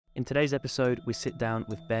In today's episode, we sit down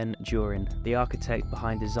with Ben Jurin, the architect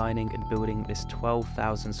behind designing and building this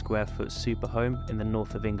 12,000 square foot super home in the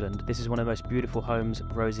north of England. This is one of the most beautiful homes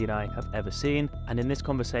Rosey and I have ever seen, and in this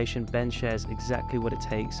conversation, Ben shares exactly what it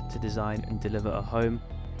takes to design and deliver a home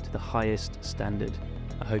to the highest standard.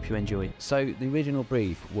 I hope you enjoy. So the original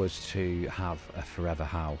brief was to have a forever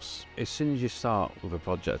house. As soon as you start with a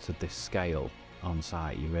project of this scale on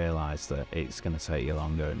site, you realise that it's going to take you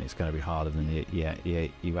longer and it's going to be harder than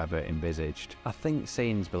you ever envisaged. I think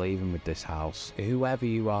seeing's believing with this house. Whoever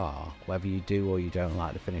you are, whether you do or you don't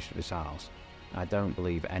like the finish of this house, I don't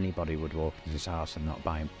believe anybody would walk into this house and not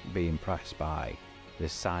be impressed by the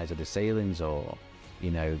size of the ceilings, or you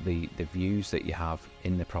know, the views that you have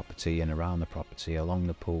in the property and around the property, along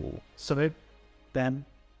the pool. So, Ben,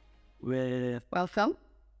 we're welcome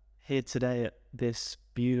here today at this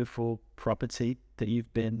beautiful property that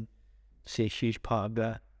you've been a huge part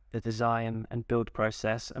of the design and build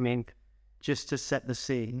process. I mean, just to set the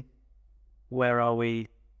scene, where are we?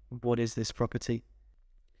 What is this property?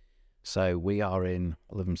 So we are in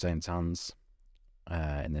Lytham St Ann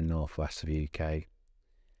in the northwest of the UK,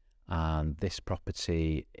 and this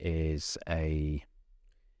property is a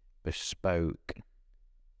bespoke,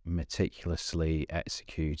 meticulously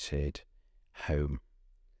executed home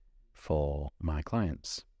for my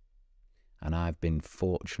clients. And I've been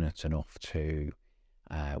fortunate enough to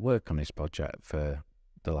work on this project for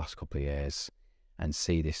the last couple of years and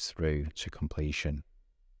see this through to completion.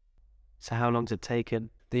 So how long's it taken?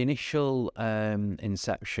 The initial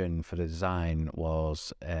inception for the design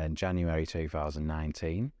was in January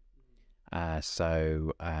 2019.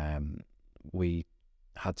 So we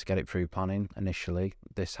had to get it through planning initially.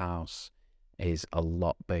 This house is a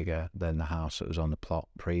lot bigger than the house that was on the plot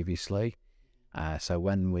previously. So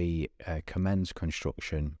when we commenced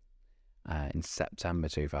construction in September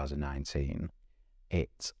 2019,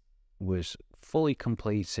 it was fully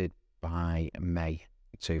completed by May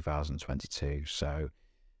 2022, so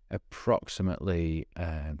approximately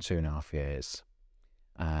 2.5 years.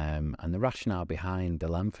 And the rationale behind the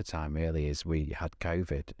length of time really is we had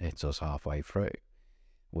COVID hit us halfway through,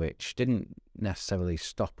 which didn't necessarily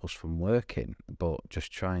stop us from working, but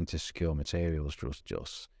just trying to secure materials was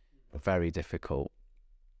just very difficult.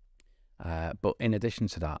 But in addition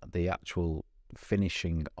to that, the actual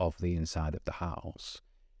finishing of the inside of the house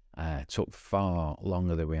took far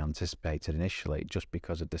longer than we anticipated initially, just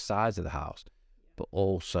because of the size of the house, but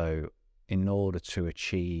also in order to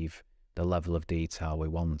achieve the level of detail we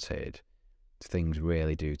wanted, things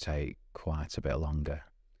really do take quite a bit longer.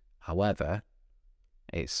 However,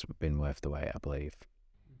 it's been worth the wait, I believe.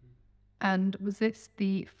 And was this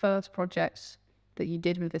the first project that you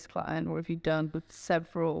did with this client, or have you done with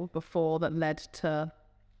several before that led to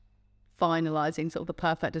finalising sort of the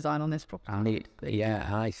perfect design on this property?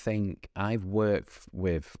 I think I've worked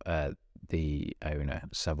with the owner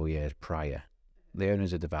several years prior. The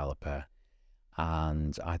owner's a developer,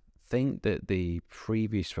 and I think that the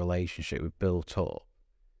previous relationship we built up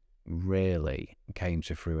really came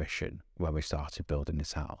to fruition when we started building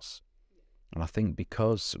this house. And I think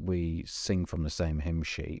because we sing from the same hymn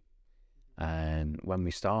sheet, and when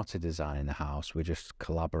we started designing the house, we just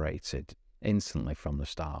collaborated instantly from the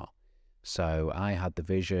start. So I had the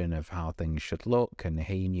vision of how things should look, and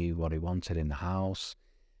he knew what he wanted in the house.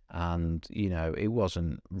 And, you know, it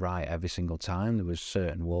wasn't right every single time. There was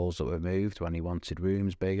certain walls that were moved when he wanted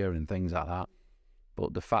rooms bigger and things like that.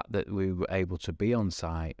 But the fact that we were able to be on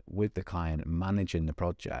site with the client managing the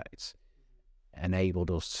project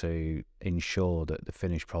enabled us to ensure that the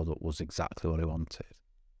finished product was exactly what he wanted.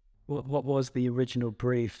 What was the original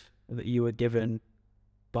brief that you were given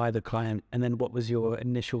by the client, and then what was your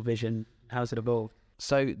initial vision? How's it evolved?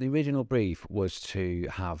 So the original brief was to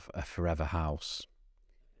have a forever house,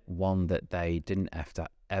 one that they didn't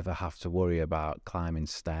ever have to worry about climbing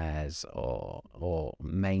stairs or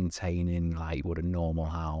maintaining like you would a normal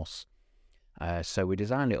house. So we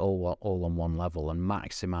designed it all on one level and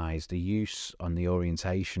maximised the use and the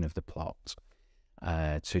orientation of the plot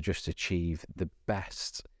to just achieve the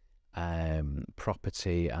best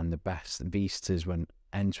property and the best vistas when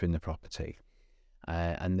entering the property.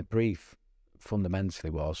 And the brief fundamentally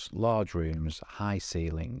was large rooms, high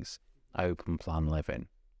ceilings, open plan living.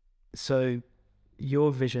 So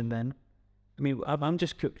your vision then, I mean,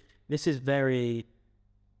 this is very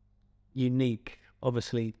unique,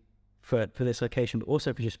 obviously, for this location, but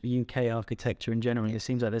also for just UK architecture in general. It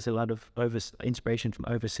seems like there's a lot of inspiration from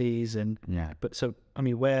overseas. And yeah. But so, I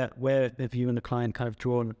mean, where have you and the client kind of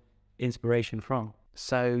drawn inspiration from?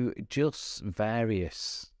 So just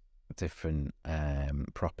various different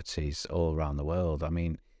properties all around the world. I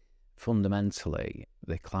mean, fundamentally,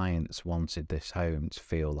 the clients wanted this home to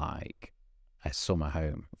feel like a summer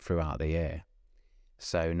home throughout the year.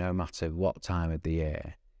 So no matter what time of the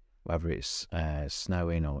year, whether it's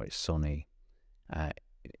snowing or it's sunny,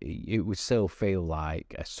 it would still feel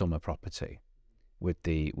like a summer property with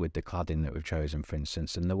the cladding that we've chosen, for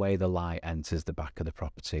instance, and the way the light enters the back of the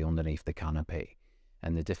property underneath the canopy,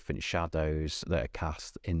 and the different shadows that are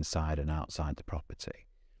cast inside and outside the property.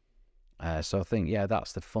 So I think, yeah,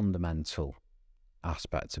 that's the fundamental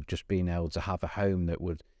aspect of just being able to have a home that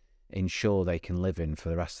would ensure they can live in for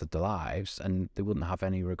the rest of their lives, and they wouldn't have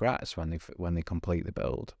any regrets when they complete the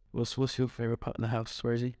build. What's your favourite part in the house,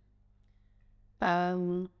 Rosey?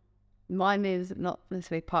 Mine is not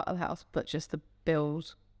necessarily part of the house, but just the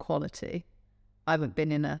build quality. I haven't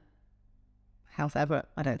been in a house ever,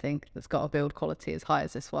 I don't think, that's got a build quality as high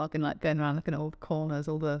as this one. I've been like going around looking at all the corners,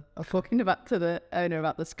 I'm talking about to the owner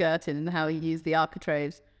about the skirting and how he used the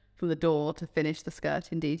architraves from the door to finish the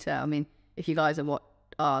skirting detail. I mean, if you guys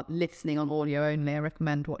are listening on audio only, I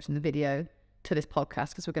recommend watching the video to this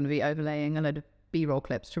podcast, because we're going to be overlaying a load of B-roll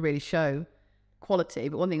clips to really show quality.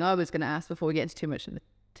 But one thing I was going to ask before we get into too much of the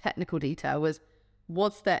technical detail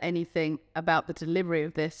was there anything about the delivery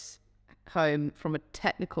of this home from a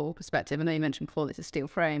technical perspective? I know you mentioned before this is steel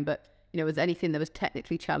frame, but was there anything that was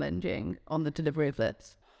technically challenging on the delivery of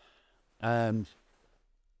this? As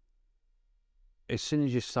soon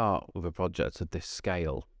as you start with a project of this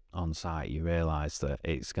scale on site, you realise that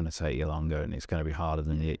it's going to take you longer and it's going to be harder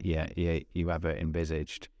than you ever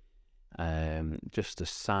envisaged. Just the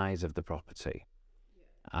size of the property,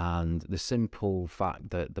 and the simple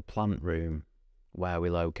fact that the plant room where we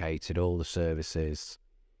located all the services,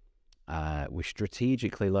 we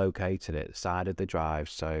strategically located it at the side of the drive,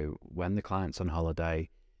 so when the client's on holiday,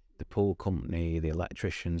 the pool company, the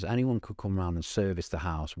electricians, anyone could come around and service the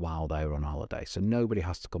house while they were on holiday, so nobody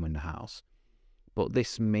has to come in the house. But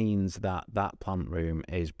this means that that plant room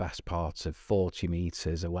is best part of 40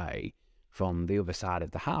 metres away from the other side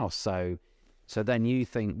of the house. So then you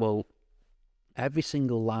think, well, every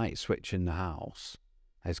single light switch in the house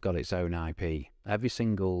has got its own IP. Every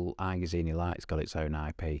single iGazzini light's got its own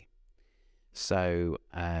IP. So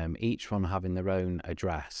each one having their own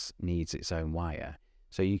address needs its own wire.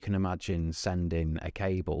 So you can imagine sending a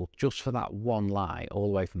cable just for that one light all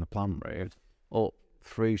the way from the plant room up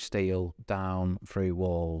through steel, down through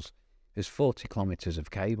walls. There's 40 kilometres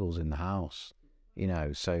of cables in the house,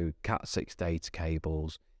 so Cat6 data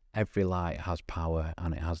cables. Every light has power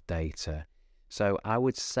and it has data. So I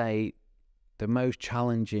would say the most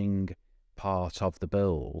challenging part of the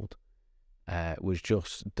build was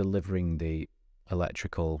just delivering the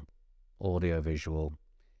electrical, audio-visual,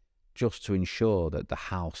 just to ensure that the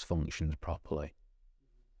house functions properly.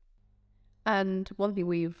 And one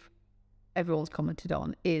thing everyone's commented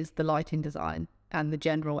on is the lighting design and the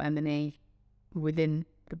general M&E within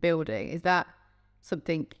the building. Is that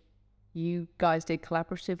something you guys did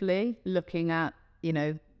collaboratively, looking at,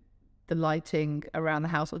 the lighting around the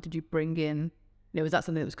house, or did you bring in, was that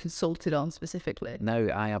something that was consulted on specifically? No,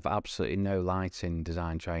 I have absolutely no lighting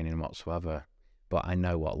design training whatsoever, but I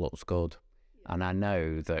know what looks good. And I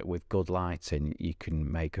know that with good lighting, you can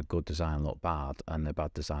make a good design look bad and a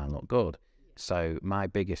bad design look good. So my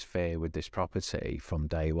biggest fear with this property from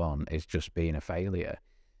day one is just being a failure.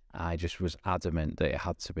 I just was adamant that it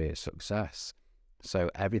had to be a success.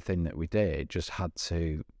 So everything that we did just had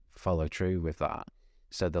to follow true with that.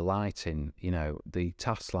 So the lighting, the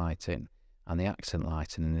task lighting and the accent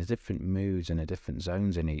lighting and the different moods and the different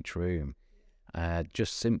zones in each room,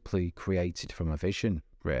 just simply created from a vision,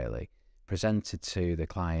 really, presented to the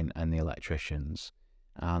client and the electricians,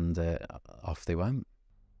 and off they went.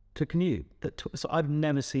 So I've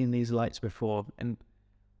never seen these lights before, and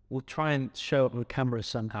we'll try and show it with camera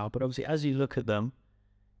somehow, but obviously as you look at them,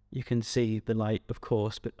 you can see the light, of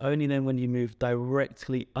course, but only then when you move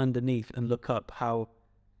directly underneath and look up how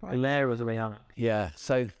glare they are. Yeah,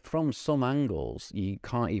 so from some angles, you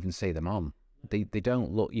can't even see them on. They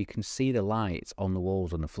don't look, you can see the lights on the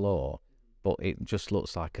walls and the floor, but it just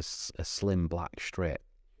looks like a slim black strip.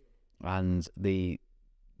 And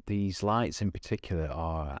these lights in particular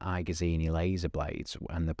are iGazzini laser blades,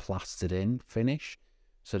 and they're plastered in finish.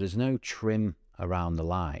 So there's no trim around the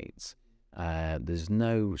lights. There's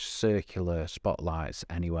no circular spotlights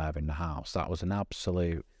anywhere in the house. That was an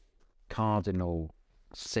absolute cardinal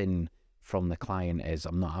sin from the client, is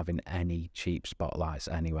I'm not having any cheap spotlights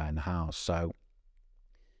anywhere in the house. So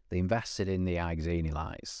they invested in the iGazzini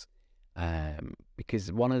lights,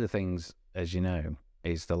 because one of the things, as you know,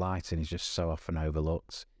 is the lighting is just so often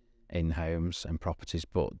overlooked in homes and properties.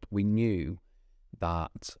 But we knew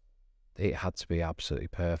that it had to be absolutely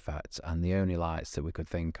perfect, and the only lights that we could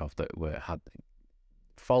think of that had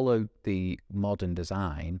followed the modern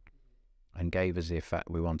design and gave us the effect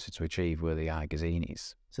we wanted to achieve were the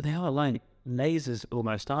Igazzinis. So they are like lasers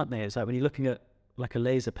almost, aren't they? It's like when you're looking at like a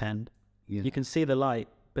laser pen, you can see the light,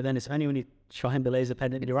 but then it's only when you shine the laser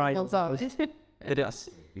pen in your eye. It is.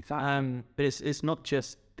 But it's not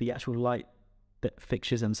just the actual light that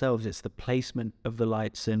fixtures themselves, it's the placement of the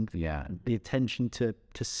lights and the attention to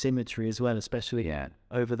symmetry as well, especially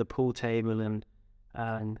over the pool table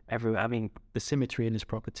and everywhere. I mean, the symmetry in this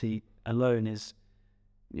property alone is...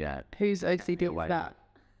 Who's OCD with that?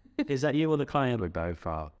 Is that you or the client? We both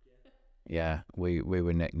are. Yeah, we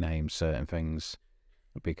were nicknamed certain things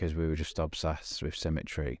because we were just obsessed with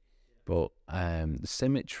symmetry. But the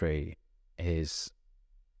symmetry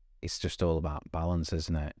it's just all about balance,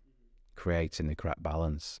 isn't it? Creating the correct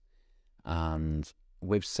balance. And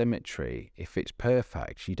with symmetry, if it's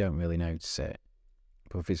perfect, you don't really notice it.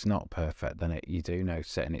 But if it's not perfect, then you do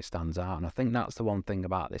notice it and it stands out. And I think that's the one thing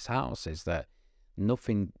about this house, is that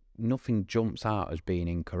nothing jumps out as being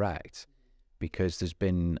incorrect, because there's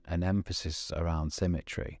been an emphasis around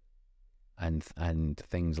symmetry and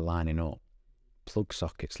things lining up. Plug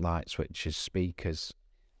sockets, light switches, speakers,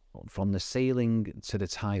 from the ceiling to the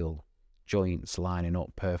tile, joints lining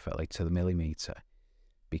up perfectly to the millimetre.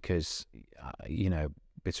 Because,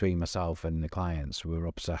 between myself and the clients, we were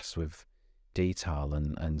obsessed with detail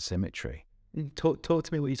and symmetry. Talk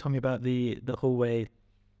to me what you told me about the hallway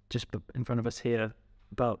just in front of us here,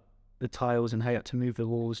 about the tiles and how you had to move the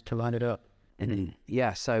walls to line it up.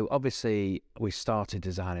 Yeah, so obviously we started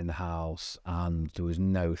designing the house and there was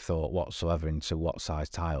no thought whatsoever into what size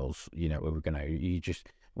tiles, we were going to,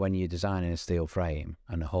 when you're designing a steel frame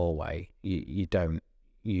and a hallway, you don't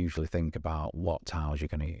usually think about what tiles you're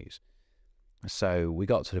going to use. So we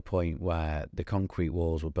got to the point where the concrete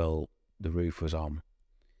walls were built, the roof was on,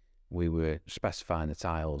 we were specifying the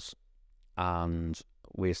tiles, and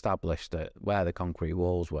we established that where the concrete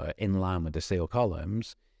walls were in line with the steel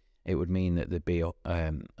columns, it would mean that there'd be a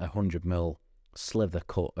 100mm slither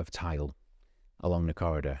cut of tile along the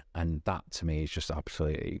corridor, and that to me is just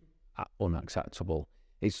absolutely unacceptable.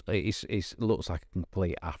 It looks like a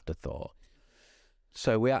complete afterthought.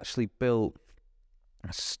 So we actually built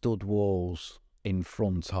stud walls in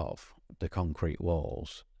front of the concrete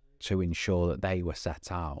walls to ensure that they were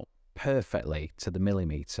set out perfectly to the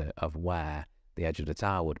millimetre of where the edge of the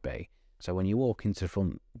tile would be. So when you walk into the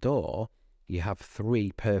front door, you have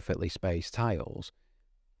 3 perfectly spaced tiles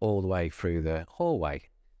all the way through the hallway,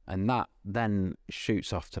 and that then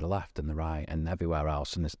shoots off to the left and the right and everywhere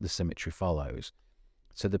else, and the symmetry follows.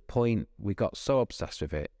 To the point we got so obsessed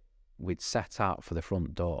with it, we'd set out for the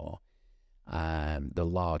front door, the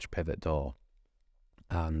large pivot door,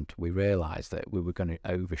 and we realised that we were going to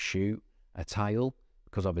overshoot a tile,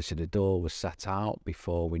 because obviously the door was set out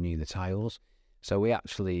before we knew the tiles. So we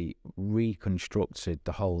actually reconstructed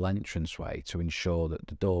the whole entranceway to ensure that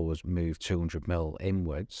the door was moved 200mm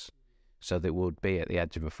inwards, so that it would be at the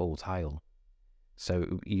edge of a full tile.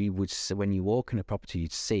 So you would, when you walk in a property,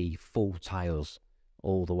 you'd see full tiles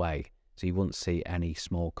all the way, so you wouldn't see any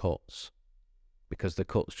small cuts, because the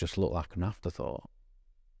cuts just look like an afterthought.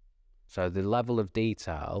 So the level of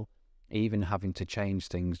detail, even having to change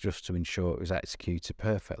things just to ensure it was executed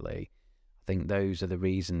perfectly, I think those are the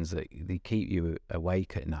reasons that they keep you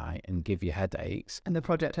awake at night and give you headaches. And the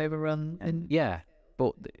project overrun.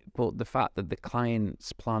 But the fact that the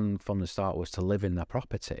client's plan from the start was to live in their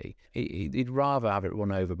property, he'd rather have it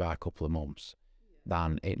run over by a couple of months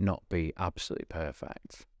than it not be absolutely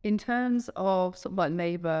perfect. In terms of sort of like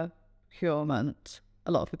labour procurement,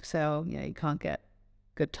 a lot of people say, oh, you can't get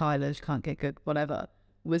good tilers, you can't get good whatever.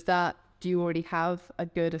 Do you already have a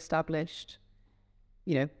good established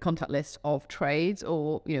contact list of trades,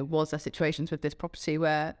 or was there situations with this property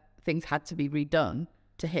where things had to be redone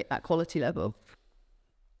to hit that quality level?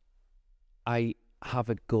 I have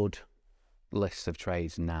a good list of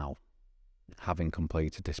trades now, having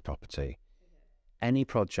completed this property. Any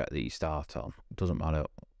project that you start on, doesn't matter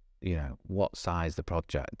what size the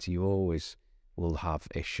project, you always will have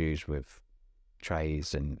issues with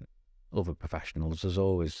trades and other professionals. There's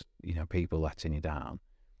always people letting you down.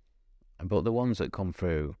 But the ones that come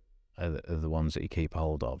through are the ones that you keep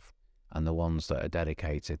hold of, and the ones that are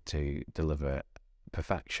dedicated to deliver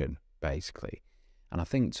perfection, basically. And I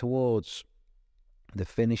think towards the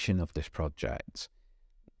finishing of this project,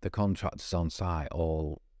 the contractors on site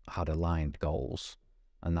all had aligned goals,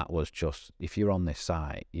 and that was just, if you're on this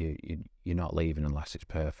site, you're not leaving unless it's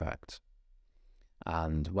perfect.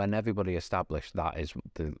 And when everybody established that is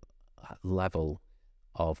the level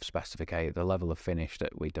of specification, the level of finish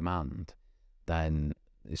that we demand, then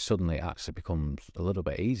it suddenly actually becomes a little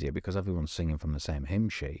bit easier because everyone's singing from the same hymn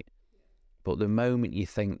sheet. But the moment you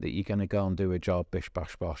think that you're going to go and do a job, bish,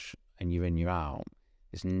 bash, bosh, and you're in, you're out,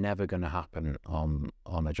 it's never going to happen on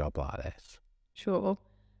a job like this. Sure.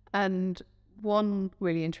 And one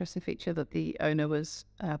really interesting feature that the owner was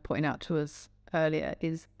pointing out to us earlier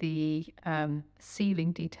is the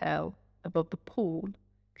ceiling detail above the pool.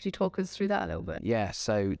 Could you talk us through that a little bit? Yeah,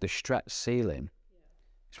 so the stretch ceiling,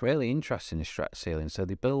 it's really interesting, the stretch ceiling. So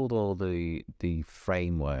they build all the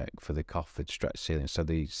framework for the coffered stretch ceiling. So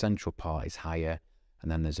the central part is higher,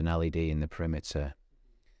 and then there's an LED in the perimeter,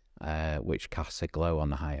 which casts a glow on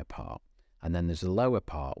the higher part. And then there's a lower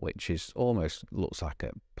part, which is almost looks like a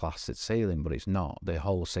plastered ceiling, but it's not. The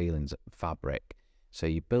whole ceiling's fabric. So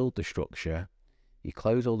you build the structure, you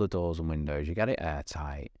close all the doors and windows, you get it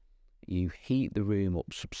airtight, you heat the room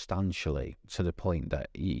up substantially to the point that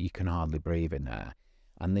you can hardly breathe in there.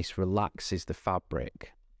 And this relaxes the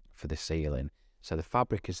fabric for the ceiling. So the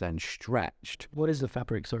fabric is then stretched. What is the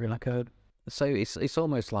fabric? Sorry, like a... So it's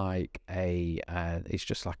almost like it's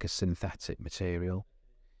just like a synthetic material.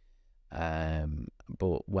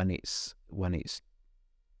 But when it's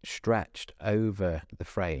stretched over the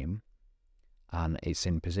frame and it's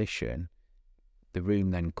in position, the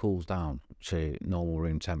room then cools down to normal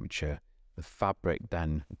room temperature. The fabric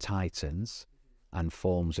then tightens and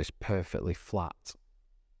forms this perfectly flat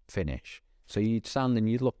finish. So you'd stand and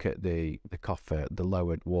you look at the coffer, the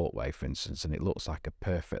lowered walkway, for instance, and it looks like a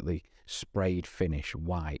perfectly sprayed finish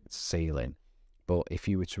white ceiling. But if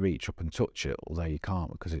you were to reach up and touch it, although you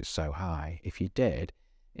can't because it's so high, if you did,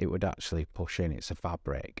 it would actually push in. It's a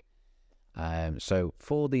fabric. So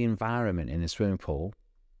for the environment in a swimming pool,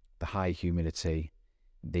 the high humidity,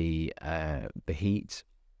 the heat,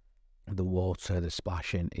 the water, the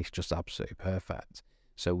splashing, it's just absolutely perfect.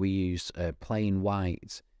 So we use plain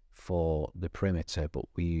white for the perimeter, but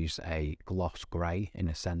we use a gloss grey in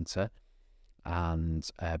the centre. And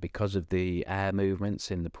because of the air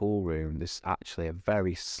movements in the pool room, there's actually a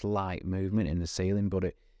very slight movement in the ceiling, but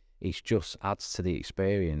it just adds to the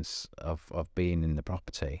experience of being in the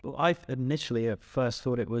property. Well, I initially at first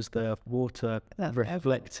thought it was the water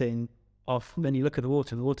reflecting off. Then you look at the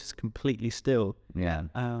water's completely still. Yeah.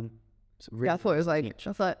 Yeah, I thought it was like,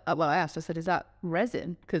 well, I asked, I said, is that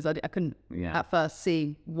resin? Because I couldn't at first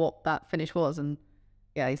see what that finish was. And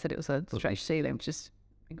yeah, he said it was a stretched ceiling, which is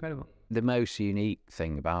incredible. The most unique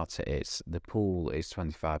thing about it is the pool is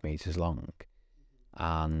 25 metres long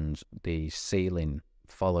and the ceiling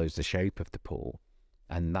follows the shape of the pool,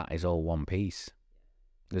 and that is all one piece.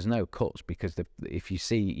 There's no cuts because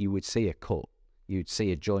you would see a cut, you'd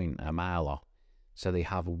see a joint a mile off. So they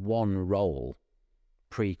have one roll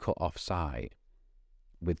pre-cut off site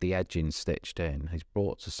with the edging stitched in. It's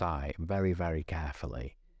brought to site very, very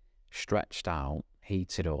carefully, stretched out,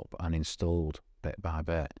 heated up and installed bit by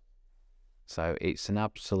bit. So it's an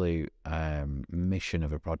absolute mission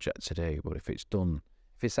of a project to do, but if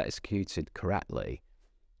it's executed correctly,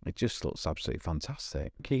 it just looks absolutely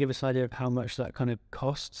fantastic. Can you give us an idea of how much that kind of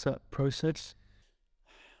costs, that process?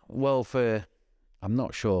 Well, I'm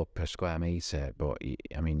not sure per square metre, but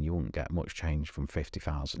I mean, you wouldn't get much change from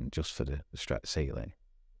 50,000 just for the stretch ceiling.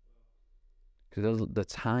 Because the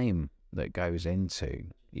time that goes into,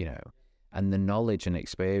 and the knowledge and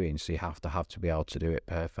experience you have to be able to do it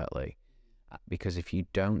perfectly. Because if you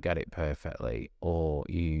don't get it perfectly, or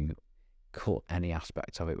you cut any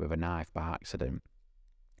aspect of it with a knife by accident,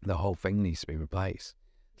 the whole thing needs to be replaced.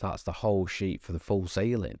 So that's the whole sheet for the full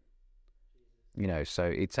ceiling. So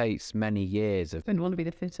it takes many years of... Wouldn't want to be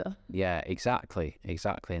the fitter. Yeah, exactly.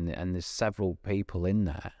 And there's several people in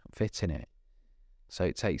there fitting it. So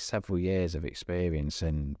it takes several years of experience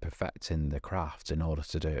in perfecting the craft in order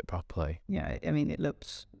to do it properly. Yeah, I mean, it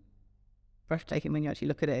looks breathtaking when you actually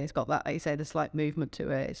look at it. It's got that, like you say, the slight movement to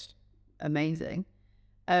it. It's amazing.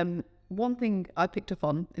 One thing I picked up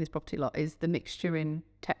on in this property lot is the mixture in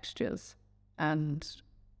textures and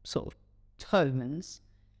sort of tones.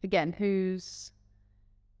 Again, whose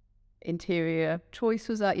interior choice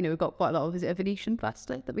was that? We've got quite a lot of, is it a Venetian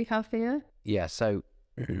plastic that we have here? Yeah, so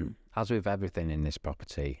as with everything in this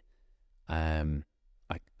property, I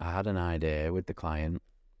had an idea with the client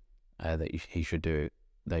that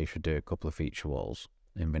they should do a couple of feature walls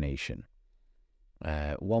in Venetian.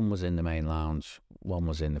 One was in the main lounge, one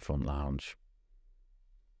was in the front lounge,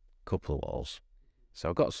 couple of walls. So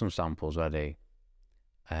I got some samples ready,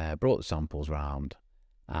 brought the samples round,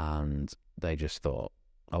 and they just thought,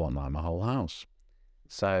 I want that in my whole house.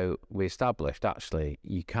 So we established, actually,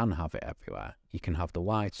 you can have it everywhere. You can have the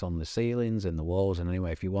whites on the ceilings and the walls, and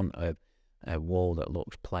anyway, if you want a a wall that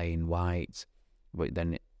looks plain white, but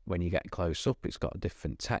then when you get close up, it's got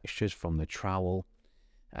different textures from the trowel.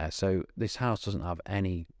 So this house doesn't have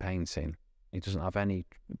any painting. It doesn't have any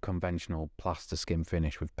conventional plaster skin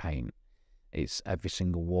finish with paint. It's every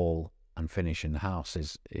single wall and finish in the house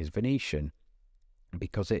is Venetian,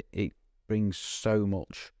 because it brings so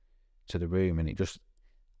much to the room, and it just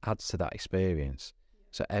adds to that experience.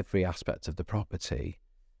 So every aspect of the property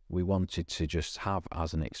we wanted to just have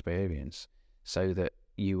as an experience, so that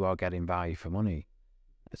you are getting value for money.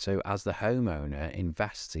 So as the homeowner,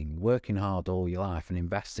 investing, working hard all your life and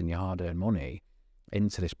investing your hard-earned money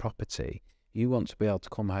into this property, you want to be able to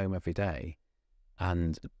come home every day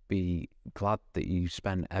and be glad that you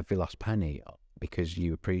spent every last penny because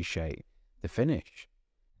you appreciate the finish.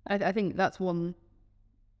 I think that's one.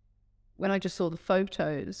 When I just saw the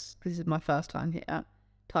photos, this is my first time here,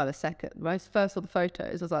 Tyler second. When I first saw the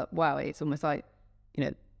photos, I was like, wow, it's almost like, you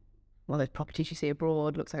know, one of those properties you see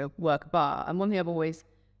abroad, looks like a work of art. And one thing I've always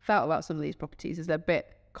felt about some of these properties is they're a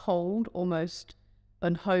bit cold, almost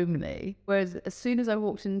unhomely. Whereas as soon as I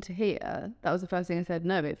walked into here, that was the first thing I said,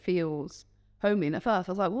 no, it feels homely. And at first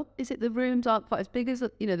I was like, what is it? The rooms aren't quite as big as,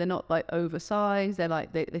 you know, they're not like oversized. They're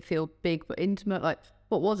like, they feel big but intimate. Like,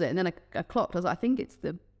 what was it? And then I clocked, I was like, I think it's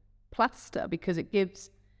the plaster, because it gives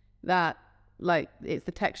that, like, it's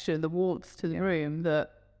the texture and the warmth to the room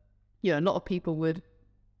that, you know, a lot of people would,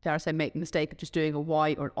 dare I say, make the mistake of just doing a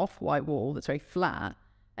white or an off-white wall that's very flat.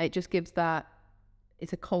 It just gives that,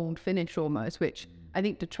 it's a cold finish almost, which I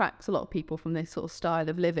think detracts a lot of people from this sort of style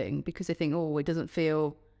of living, because they think, oh, it doesn't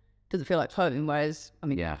feel like home. Whereas, I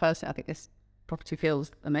mean, personally, I think this property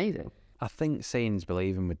feels amazing. I think seeing's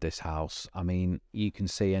believing with this house. I mean, you can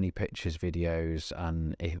see any pictures, videos,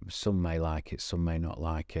 and some may like it, some may not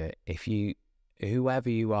like it. Whoever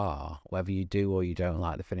you are, whether you do or you don't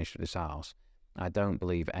like the finish of this house, I don't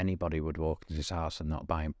believe anybody would walk into this house and not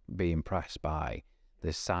be impressed by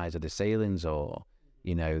the size of the ceilings, or,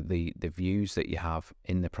 you know, the views that you have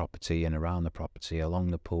in the property and around the property,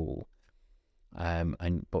 along the pool.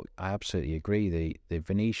 But I absolutely agree. The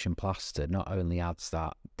Venetian plaster not only adds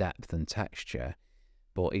that depth and texture,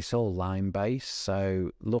 but it's all lime based.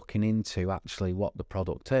 So looking into actually what the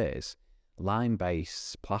product is, lime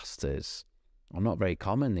based plasters are not very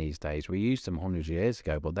common these days. We used them hundreds of years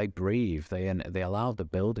ago, but they breathe. They allow the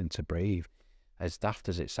building to breathe. As daft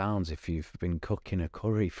as it sounds, if you've been cooking a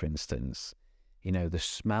curry, for instance, you know, the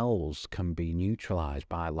smells can be neutralised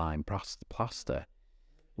by lime plaster.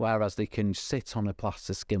 Whereas they can sit on a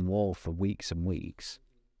plaster skin wall for weeks and weeks.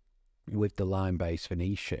 With the lime-based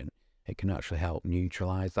Venetian, it can actually help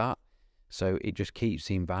neutralise that. So it just keeps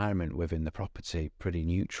the environment within the property pretty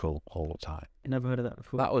neutral all the time. You never heard of that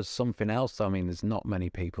before? That was something else. I mean, there's not many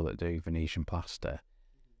people that do Venetian plaster,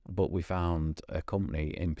 but we found a company,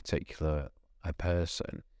 in particular, a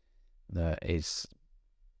person that is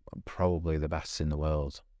probably the best in the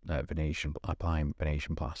world at applying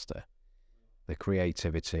Venetian plaster. The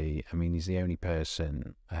creativity, I mean, he's the only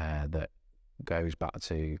person that goes back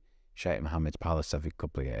to Sheikh Mohammed's palace every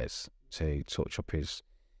couple of years to touch up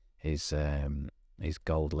his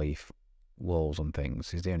gold leaf walls and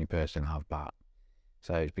things. He's the only person I have back.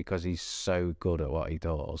 So it's because he's so good at what he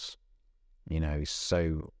does, you know, he's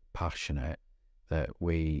so passionate, that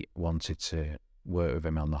we wanted to work with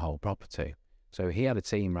him on the whole property. So he had a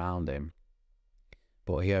team around him,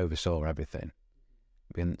 but he oversaw everything.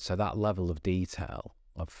 And so that level of detail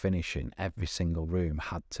of finishing every single room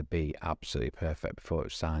had to be absolutely perfect before it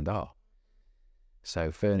was signed off.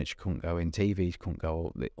 So furniture couldn't go in, TVs couldn't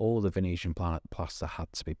go, all the Venetian plaster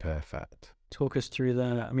had to be perfect. Talk us through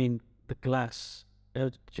that. I mean, the glass,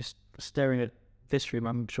 just staring at this room,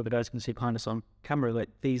 I'm sure the guys can see behind us on camera, like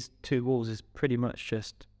these two walls is pretty much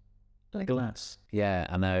just glass. Yeah,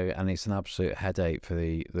 I know, and it's an absolute headache for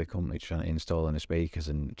the company trying to install the speakers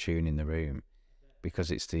and tune in the room,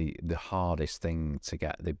 because it's the hardest thing to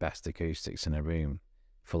get the best acoustics in a room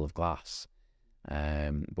full of glass.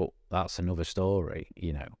 But that's another story,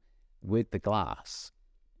 you know. With the glass,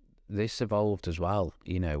 this evolved as well.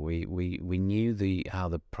 You know, we knew how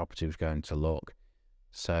the property was going to look.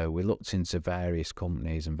 So we looked into various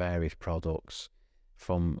companies and various products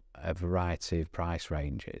from a variety of price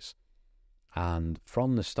ranges. And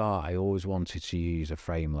from the start, I always wanted to use a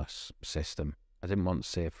frameless system. I didn't want to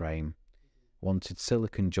see a frame. Wanted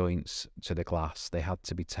silicone joints to the glass. They had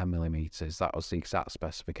to be 10mm. That was the exact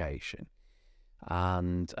specification.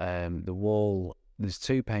 And the wall, there's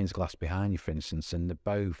 2 panes of glass behind you, for instance, and they're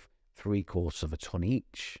both 3/4 of a ton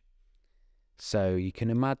each. So you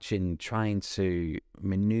can imagine trying to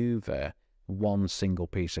manoeuvre one single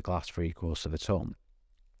piece of glass 3/4 of a ton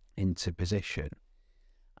into position.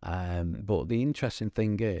 But the interesting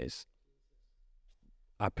thing is,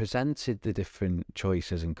 I presented the different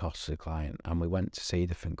choices and costs to the client, and we went to see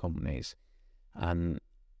different companies, and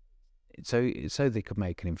so they could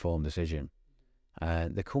make an informed decision.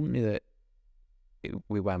 The company that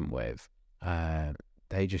we went with,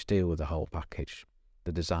 they just deal with the whole package,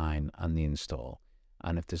 the design and the install.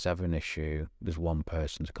 And if there's ever an issue, there's one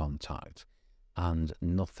person to contact, and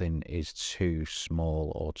nothing is too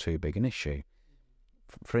small or too big an issue.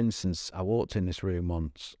 For instance, I walked in this room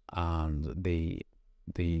once, and the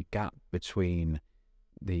gap between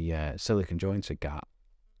the silicon jointed gap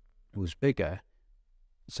was bigger.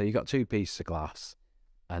 So you got two pieces of glass,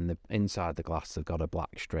 and inside the glass they've got a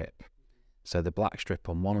black strip. So the black strip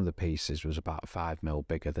on one of the pieces was about 5mm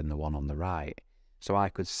bigger than the one on the right. So I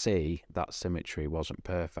could see that symmetry wasn't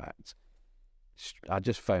perfect. I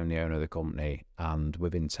just phoned the owner of the company, and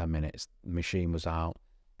within 10 minutes the machine was out,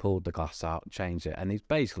 pulled the glass out, changed it, and he's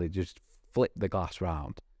basically just flipped the glass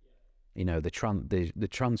round. You know, the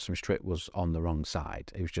transom strip was on the wrong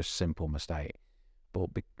side. It was just a simple mistake. But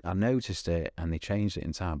I noticed it, and they changed it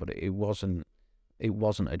in time. But it wasn't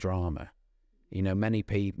a drama. You know, many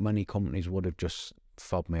companies would have just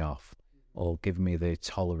fobbed me off or given me the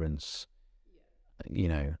tolerance. You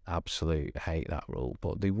know, absolute hate that rule.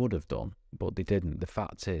 But they would have done, but they didn't. The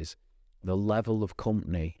fact is, the level of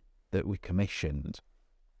company that we commissioned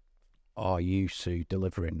are used to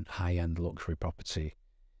delivering high-end luxury property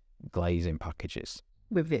glazing packages.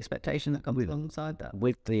 With the expectation that comes alongside that.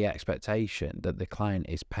 With the expectation that the client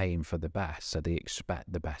is paying for the best, so they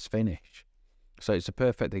expect the best finish. So it's a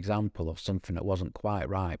perfect example of something that wasn't quite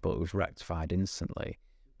right, but it was rectified instantly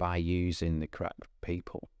by using the correct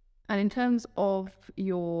people. And in terms of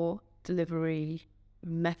your delivery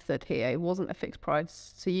method here, it wasn't a fixed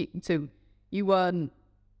price. So you were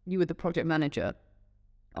the project manager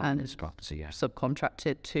On this property, yeah.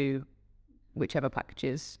 Subcontracted to whichever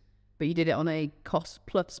packages, but you did it on a cost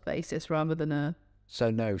plus basis rather than a...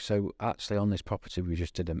 So actually on this property we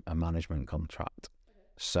just did a management contract.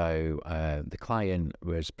 So the client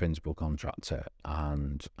was principal contractor,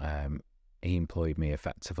 and he employed me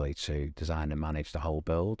effectively to design and manage the whole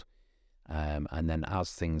build. And then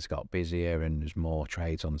as things got busier and there's more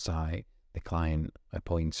trades on site, the client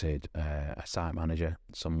appointed a site manager,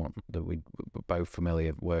 someone that we were both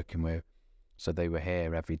familiar working with. So they were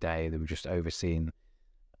here every day. They were just overseeing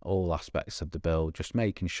all aspects of the build, just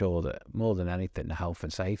making sure that more than anything, the health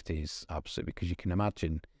and safety is absolutely, because you can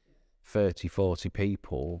imagine 30, 40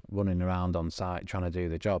 people running around on site trying to do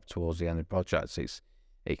the job towards the end of the project.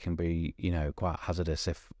 It can be, you know, quite hazardous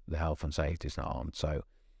if the health and safety is not on. So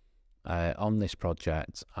on this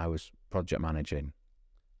project, I was project managing,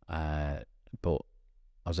 but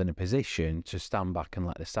I was in a position to stand back and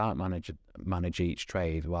let the site manager manage each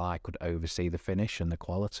trade while I could oversee the finish and the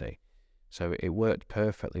quality. So it worked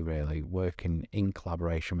perfectly, really, working in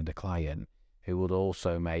collaboration with the client, who would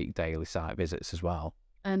also make daily site visits as well.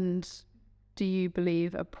 And do you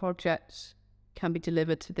believe a project can be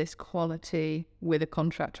delivered to this quality with a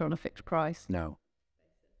contractor on a fixed price? No,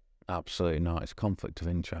 absolutely not. It's a conflict of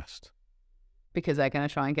interest. Because they're going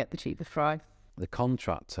to try and get the cheapest price? The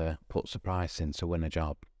contractor puts a price in to win a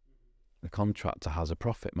job. The contractor has a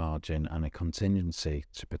profit margin and a contingency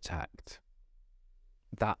to protect.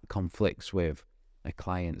 That conflicts with a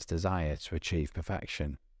client's desire to achieve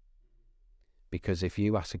perfection. Because if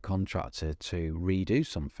you ask a contractor to redo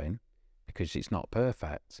something because it's not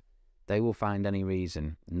perfect, they will find any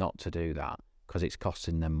reason not to do that because it's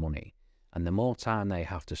costing them money. And the more time they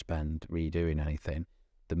have to spend redoing anything,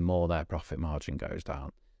 the more their profit margin goes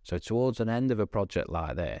down. So towards an end of a project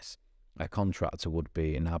like this, a contractor would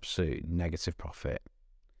be an absolute negative profit.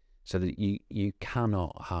 So that you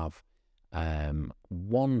cannot have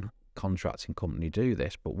one contracting company do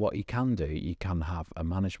this, but what you can do, you can have a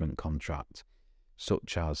management contract,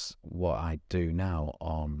 such as what I do now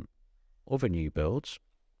on other new builds,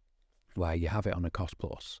 where you have it on a cost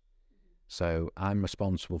plus. So I'm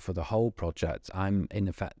responsible for the whole project. I'm in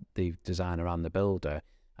effect the designer and the builder,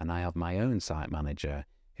 and I have my own site manager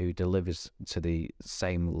who delivers to the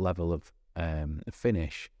same level of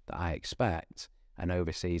finish that I expect and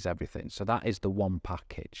oversees everything. So that is the one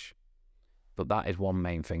package. But that is one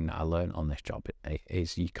main thing that I learned on this job,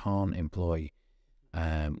 is you can't employ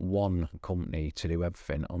one company to do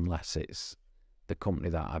everything unless it's the company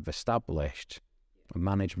that I've established,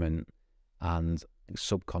 management and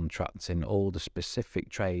subcontracting all the specific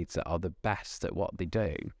trades that are the best at what they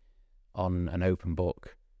do on an open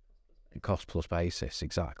book cost plus basis.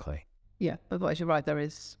 Exactly. Yeah, otherwise you're right, there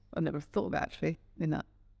is, I never thought of it actually in that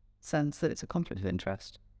sense, that it's a conflict of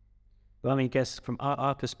interest. Well, I mean, I guess from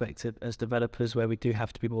our perspective as developers, where we do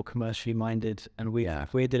have to be more commercially minded, and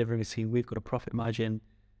if we're delivering a scheme, we've got a profit margin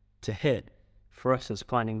to hit. For us, it's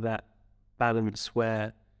finding that balance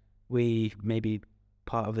where we maybe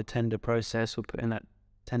part of the tender process or putting that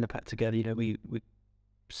tender pack together, you know, we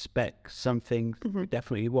spec something we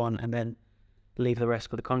definitely want and then leave the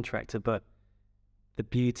rest for the contractor. But the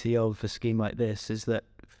beauty of a scheme like this is that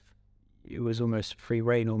it was almost free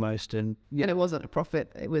reign almost, and it wasn't a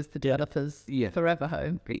profit, it was the developer's forever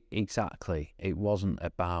home. Exactly. It wasn't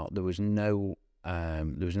about, there was no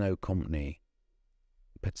company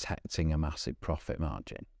protecting a massive profit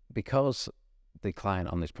margin. Because the client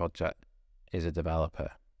on this project is a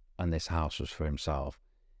developer and this house was for himself,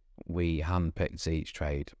 we handpicked each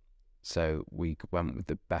trade. So we went with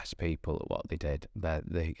the best people at what they did. They're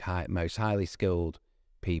the most highly skilled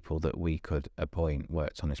people that we could appoint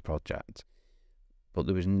worked on this project. But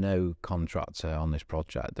there was no contractor on this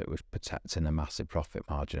project that was protecting a massive profit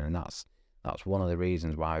margin, and that's one of the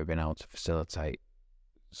reasons why we've been able to facilitate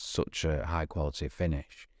such a high quality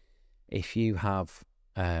finish. If you have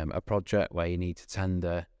a project where you need to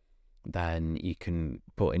tender, then you can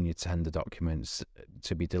put in your tender documents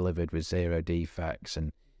to be delivered with 0 defects,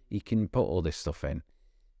 and you can put all this stuff in.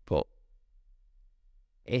 But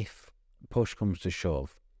if push comes to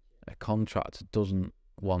shove, a contractor doesn't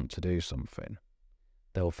want to do something,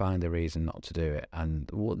 they'll find a reason not to do it. And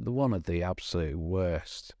one of the absolute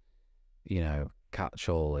worst,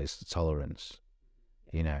 catch-all is the tolerance.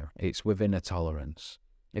 It's within a tolerance.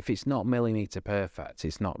 If it's not millimetre perfect,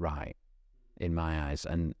 it's not right, in my eyes.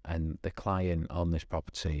 And the client on this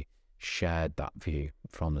property shared that view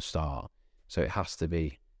from the start. So it has to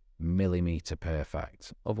be millimetre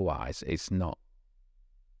perfect. Otherwise, it's not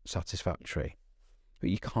satisfactory. But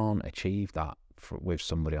you can't achieve that with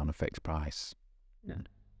somebody on a fixed price.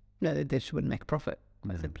 No, they just wouldn't make a profit,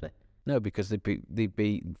 quite simply. No, because they'd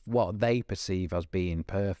be what they perceive as being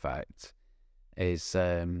perfect is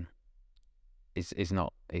not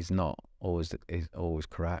always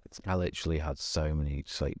correct. I literally had so many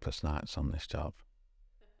sleepless nights on this job,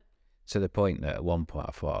 to the point that at one point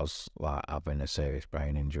I thought I was like having a serious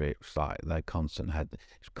brain injury. It was like their constant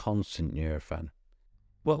Nurofen.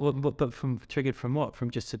 What? But triggered from what?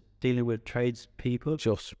 From just dealing with tradespeople?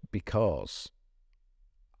 Just because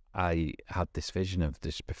I had this vision of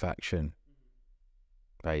this perfection,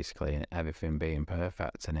 basically, and everything being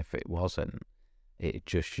perfect. And if it wasn't, it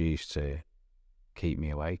just used to keep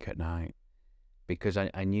me awake at night, because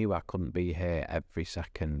I knew I couldn't be here every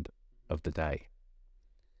second of the day.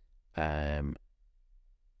 And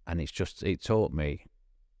it taught me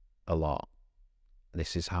a lot.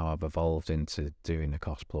 This is how I've evolved into doing the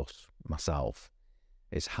cost plus myself,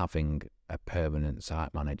 is having a permanent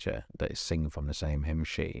site manager that is singing from the same hymn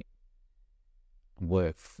sheet,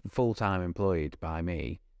 work full-time employed by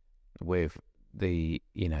me, with the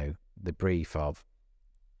brief of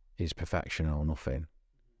is perfection or nothing,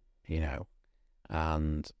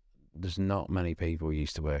 and there's not many people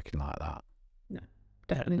used to working like that. No,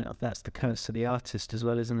 definitely not. That's the curse of the artist as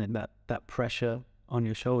well, isn't it? That pressure on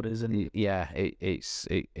your shoulders. And it was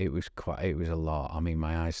a lot. I mean,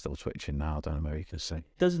 my eye's still twitching now. I don't know if you can see.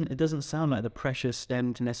 It doesn't sound like the pressure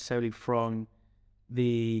stemmed necessarily from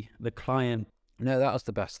the client. No, that was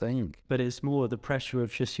the best thing. But it's more the pressure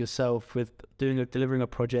of just yourself with delivering a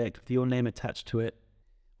project with your name attached to it.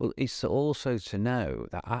 Well, it's also to know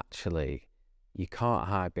that actually you can't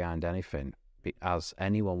hide behind anything. As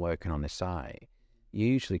anyone working on this site,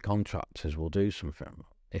 usually contractors will do something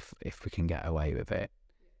if we can get away with it.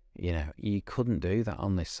 You couldn't do that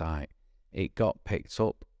on this site. It got picked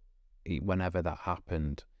up whenever that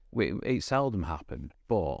happened. It seldom happened,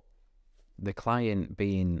 but the client,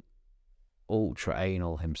 being ultra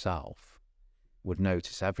anal himself, would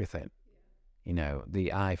notice everything.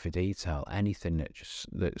 The eye for detail, anything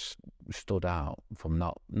that stood out from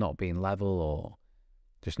not being level or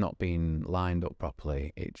just not being lined up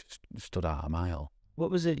properly, it just stood out a mile. What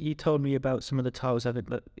was it you told me about some of the tiles?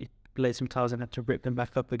 You laid some tiles and had to rip them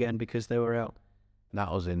back up again because they were out.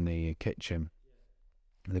 That was in the kitchen.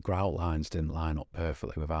 The grout lines didn't line up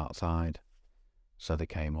perfectly with outside, so they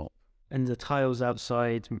came up. And the tiles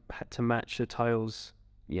outside had to match the tiles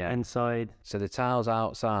inside. So the tiles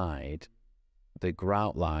outside, the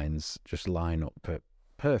grout lines just line up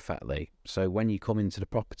perfectly. So when you come into the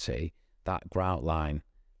property, that grout line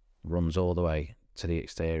runs all the way to the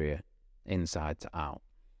exterior, inside to out.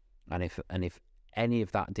 And if any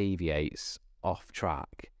of that deviates off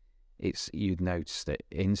track, you'd notice it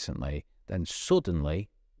instantly. Then suddenly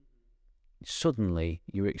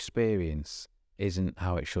your experience isn't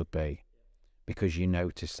how it should be, because you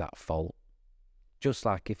notice that fault. just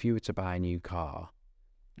like if you were to buy a new car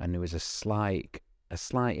and there was a slight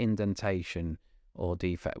indentation or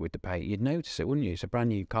defect with the paint, you'd notice it, wouldn't you? It's a brand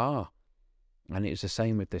new car. And it's the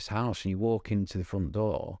same with this house. And you walk into the front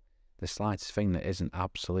door, the slightest thing that isn't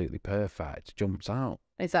absolutely perfect jumps out.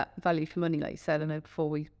 Is that value for money, like you said? I know before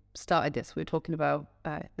we started this, we were talking about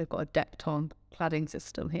they've got a decked-on cladding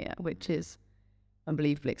system here, which is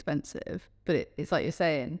unbelievably expensive. But it's like you're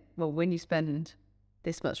saying, well, when you spend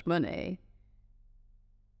this much money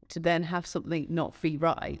to then have something not be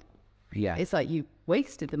right, yeah, it's like you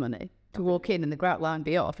wasted the money to walk in and the grout line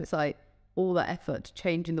be off. It's like all that effort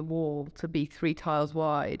changing the wall to be 3 tiles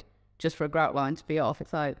wide just for a grout line to be off.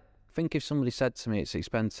 It's like, I think if somebody said to me it's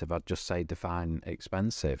expensive, I'd just say define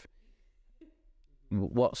expensive.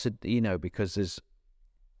 What's it, because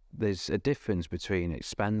there's a difference between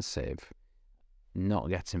expensive, not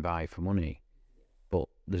getting value for money, but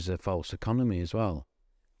there's a false economy as well.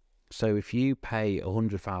 So if you pay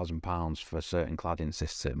 £100,000 for a certain cladding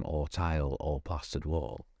system or tile or plastered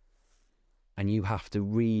wall, and you have to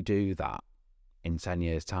redo that in 10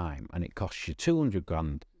 years' time, and it costs you 200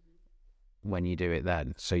 grand when you do it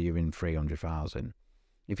then, so you're in 300,000.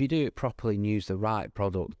 If you do it properly and use the right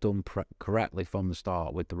product done correctly from the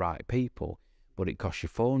start with the right people, but it costs you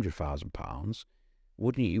 £400,000,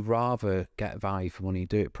 wouldn't you rather get value for money,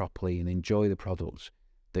 do it properly and enjoy the products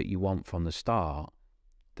that you want from the start,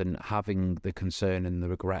 than having the concern and the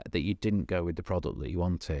regret that you didn't go with the product that you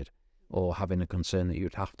wanted, or having a concern that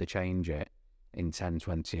you'd have to change it in 10,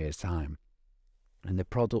 20 years' time? And the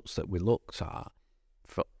products that we looked at,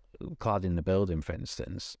 for cladding the building, for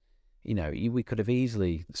instance, we could have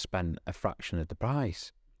easily spent a fraction of the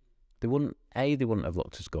price. They wouldn't have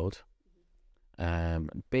looked as good.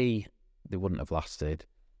 B, they wouldn't have lasted.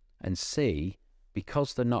 And C,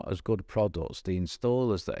 because they're not as good products, the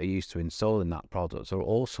installers that are used to installing that product are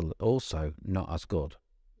also not as good,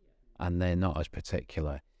 and they're not as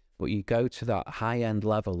particular. But you go to that high-end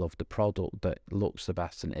level of the product that looks the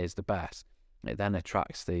best and is the best, it then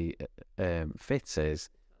attracts the fitters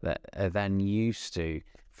that are then used to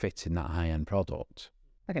fitting that high-end product.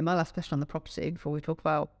 Okay, my last question on the property before we talk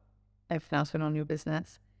about everything else going on in your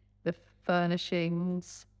business. The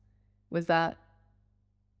furnishings, was that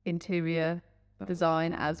interior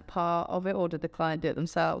design as part of it, or did the client do it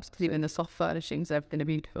themselves? Because even the soft furnishings, everything are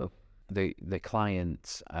beautiful. The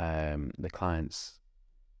clients, the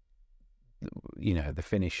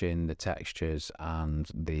finishing, the textures, and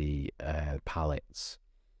the palettes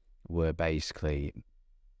were basically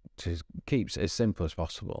to keep it as simple as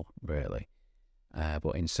possible, really.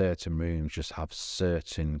 But in certain rooms, just have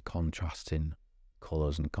certain contrasting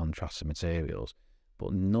colours and contrasting materials,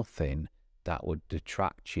 but nothing that would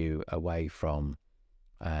detract you away from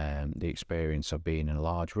the experience of being in a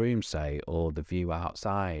large room, say, or the view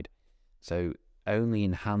outside. So only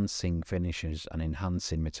enhancing finishes and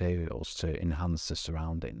enhancing materials to enhance the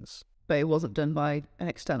surroundings. But it wasn't done by an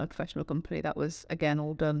external professional company. That was, again,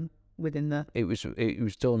 all done within the... It was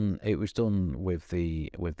done with the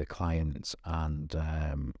client and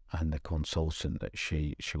the consultant that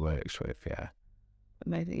she works with. Yeah.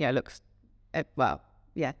 Amazing. Yeah, it looks,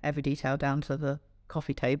 every detail down to the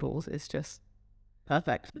coffee tables is just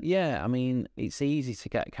perfect. Yeah, I mean, it's easy to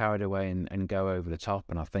get carried away and go over the top,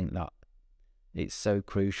 and I think that it's so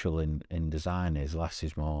crucial in design is less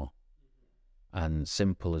is more, and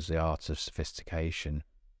simple is the art of sophistication,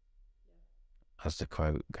 as the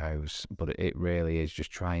quote goes. But it really is just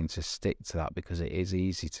trying to stick to that, because it is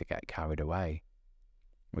easy to get carried away.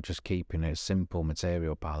 We're just keeping a simple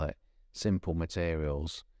material palette, simple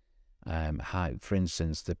materials. For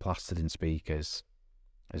instance, the plastered in speakers,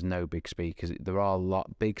 there's no big speakers. There are a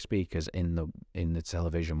lot big speakers in the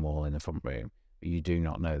television wall in the front room. You do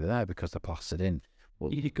not know they're there because they're plastered in.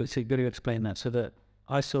 Well, you've got to explain that, so that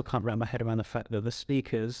I still can't wrap my head around the fact that the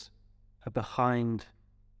speakers are behind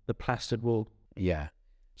the plastered wall. Yeah,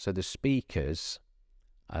 so the speakers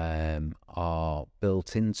are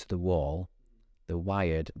built into the wall. They're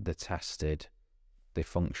wired, they're tested, they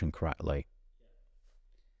function correctly.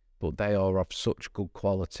 But they are of such good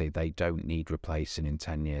quality, they don't need replacing in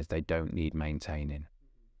 10 years. They don't need maintaining.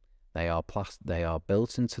 They are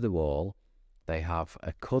built into the wall. They have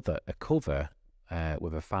a cover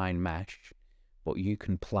with a fine mesh, but you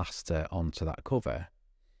can plaster onto that cover.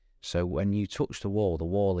 So when you touch the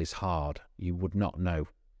wall is hard. You would not know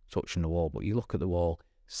touching the wall, but you look at the wall,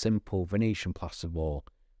 simple Venetian plastered wall,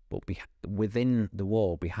 but within the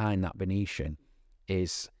wall, behind that Venetian,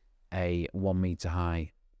 is a 1 metre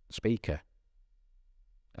high speaker.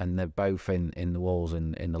 And they're both in the walls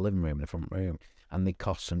in the living room and the front room. And they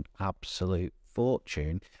cost an absolute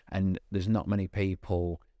fortune. And there's not many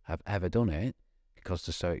people have ever done it, because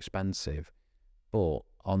they're so expensive. But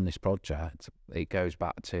on this project, it goes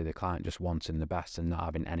back to the client just wanting the best and not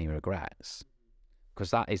having any regrets,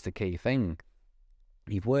 because that is the key thing.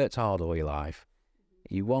 You've worked hard all your life.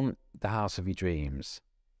 You want the house of your dreams.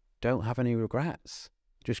 Don't have any regrets.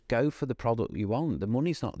 Just go for the product you want. The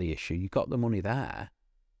money's not the issue. You've got the money there.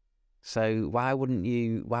 So why wouldn't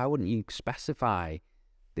you specify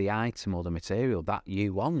the item or the material that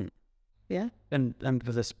you want? Yeah. And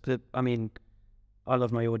for this, I mean, I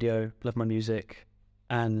love my audio, love my music,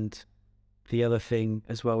 and the other thing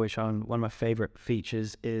as well, which one of my favourite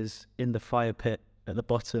features, is in the fire pit at the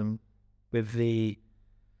bottom with the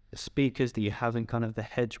speakers that you have in kind of the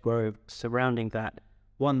hedgerow surrounding that.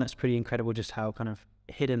 One, that's pretty incredible just how kind of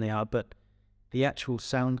hidden they are, but the actual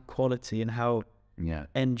sound quality and how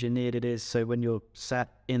engineered it is. So when you're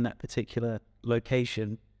sat in that particular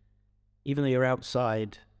location, even though you're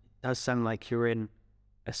outside, it does sound like you're in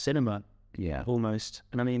a cinema, almost.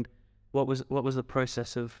 And I mean, what was the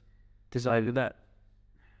process of designing that?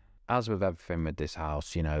 As with everything with this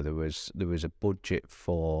house, you know, there was a budget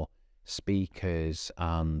for speakers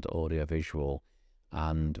and audio visual,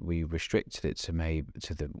 and we restricted it to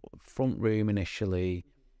the front room initially,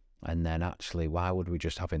 and then actually, why would we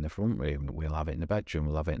just have it in the front room? We'll have it in the bedroom,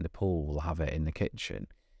 we'll have it in the pool, we'll have it in the kitchen.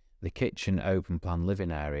 The kitchen open plan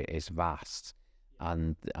living area is vast,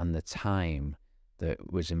 and the time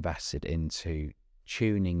that was invested into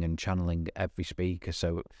tuning and channeling every speaker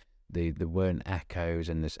so there weren't echoes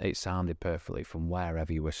and it sounded perfectly from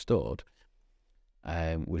wherever you were stood,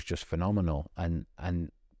 was just phenomenal. And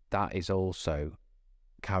that is also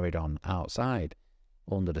carried on outside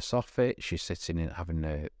under the soffit. She's sitting in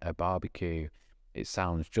having a barbecue. It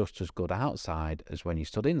sounds just as good outside as when you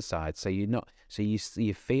stood inside. So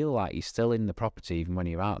you feel like you're still in the property even when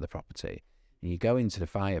you're out of the property. And you go into the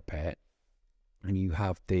fire pit, and you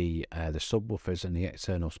have the subwoofers and the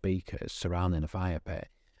external speakers surrounding the fire pit,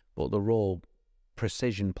 but they're all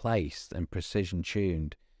precision placed and precision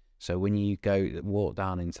tuned. So when you walk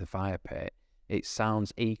down into the fire pit, it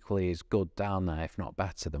sounds equally as good down there, if not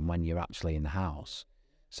better, than when you're actually in the house.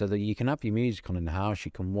 So that you can have your music on in the house,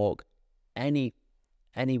 you can walk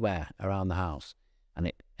anywhere around the house,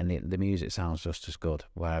 and the music sounds just as good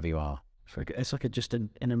wherever you are. It's like just an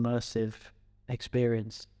immersive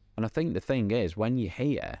experience. And I think the thing is, when you're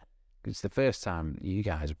here, it's the first time you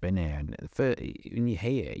guys have been here, and when you're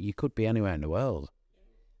here, you could be anywhere in the world.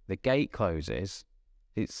 The gate closes,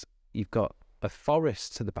 you've got a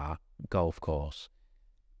forest to the back, golf course.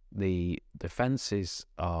 The fences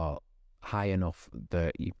are high enough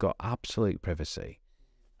that you've got absolute privacy,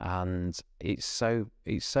 and it's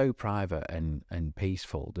so private and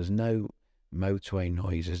peaceful. There's no motorway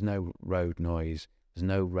noise, there's no road noise, there's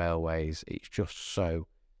no railways. It's just so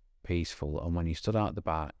peaceful. And when you stood out the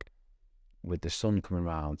back with the sun coming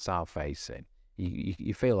around south facing,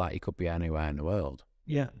 you feel like you could be anywhere in the world.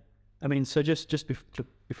 Yeah. I mean, so just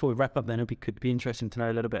before we wrap up, then it could be interesting to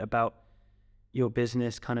know a little bit about your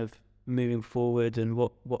business kind of moving forward, and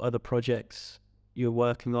what other projects you're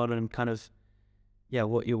working on, and kind of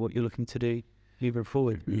what you're looking to do moving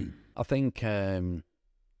forward. I think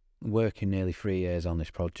working nearly 3 years on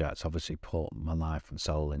this project obviously put my life and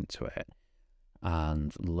soul into it,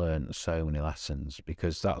 and learned so many lessons,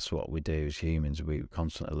 because that's what we do as humans. We're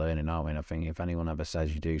constantly learning, aren't we? And I think if anyone ever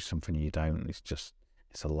says you do something you don't,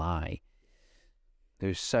 it's a lie.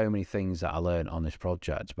 There's so many things that I learned on this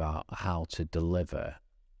project about how to deliver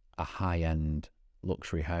a high-end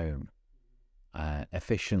luxury home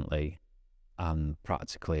efficiently and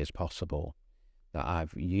practically as possible, that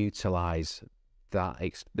I've utilised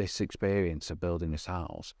this experience of building this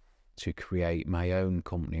house to create my own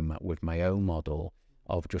company with my own model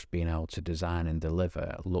of just being able to design and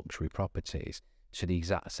deliver luxury properties to the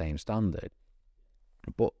exact same standard,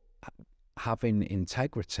 but having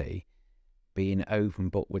integrity, being open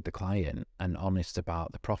book with the client and honest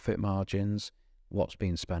about the profit margins, what's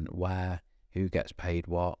being spent where, who gets paid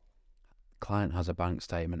what. Client has a bank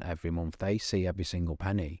statement every month. They see every single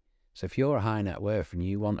penny. So if you're a high net worth and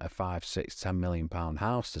you want a 5, 6, 10 million pound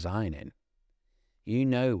house designing, you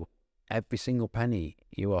know every single penny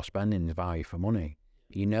you are spending is value for money.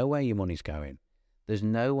 You know where your money's going. There's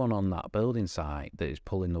no one on that building site that is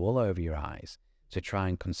pulling the wool over your eyes to try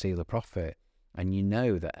and conceal a profit. And you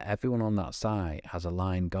know that everyone on that site has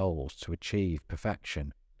aligned goals to achieve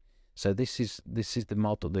perfection. So this is the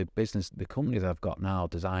model, the business, the company that I've got now,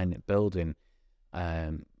 building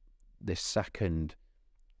this second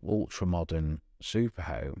ultra modern super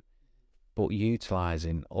home, but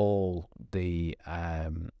utilising all the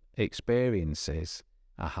experiences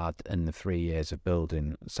I had in the 3 years of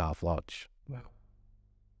building South Lodge. Wow.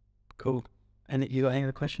 Cool. And you got any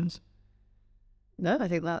other questions? No, I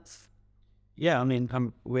think that's... Yeah, I mean,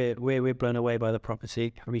 we're blown away by the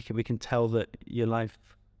property. We can tell that your life,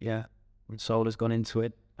 and soul has gone into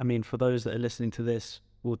it. I mean, for those that are listening to this,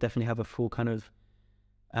 we'll definitely have a full kind of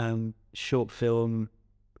short film,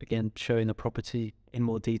 again, showing the property in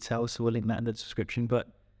more detail. So we'll link that in the description. But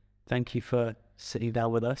thank you for sitting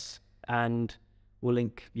down with us, and we'll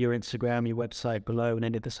link your Instagram, your website below, and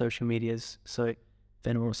any of the social medias. So if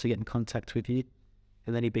anyone wants to get in contact with you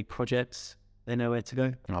and any big projects, they know where to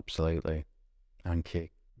go. Absolutely. Thank you.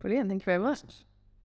 Brilliant. Thank you very much.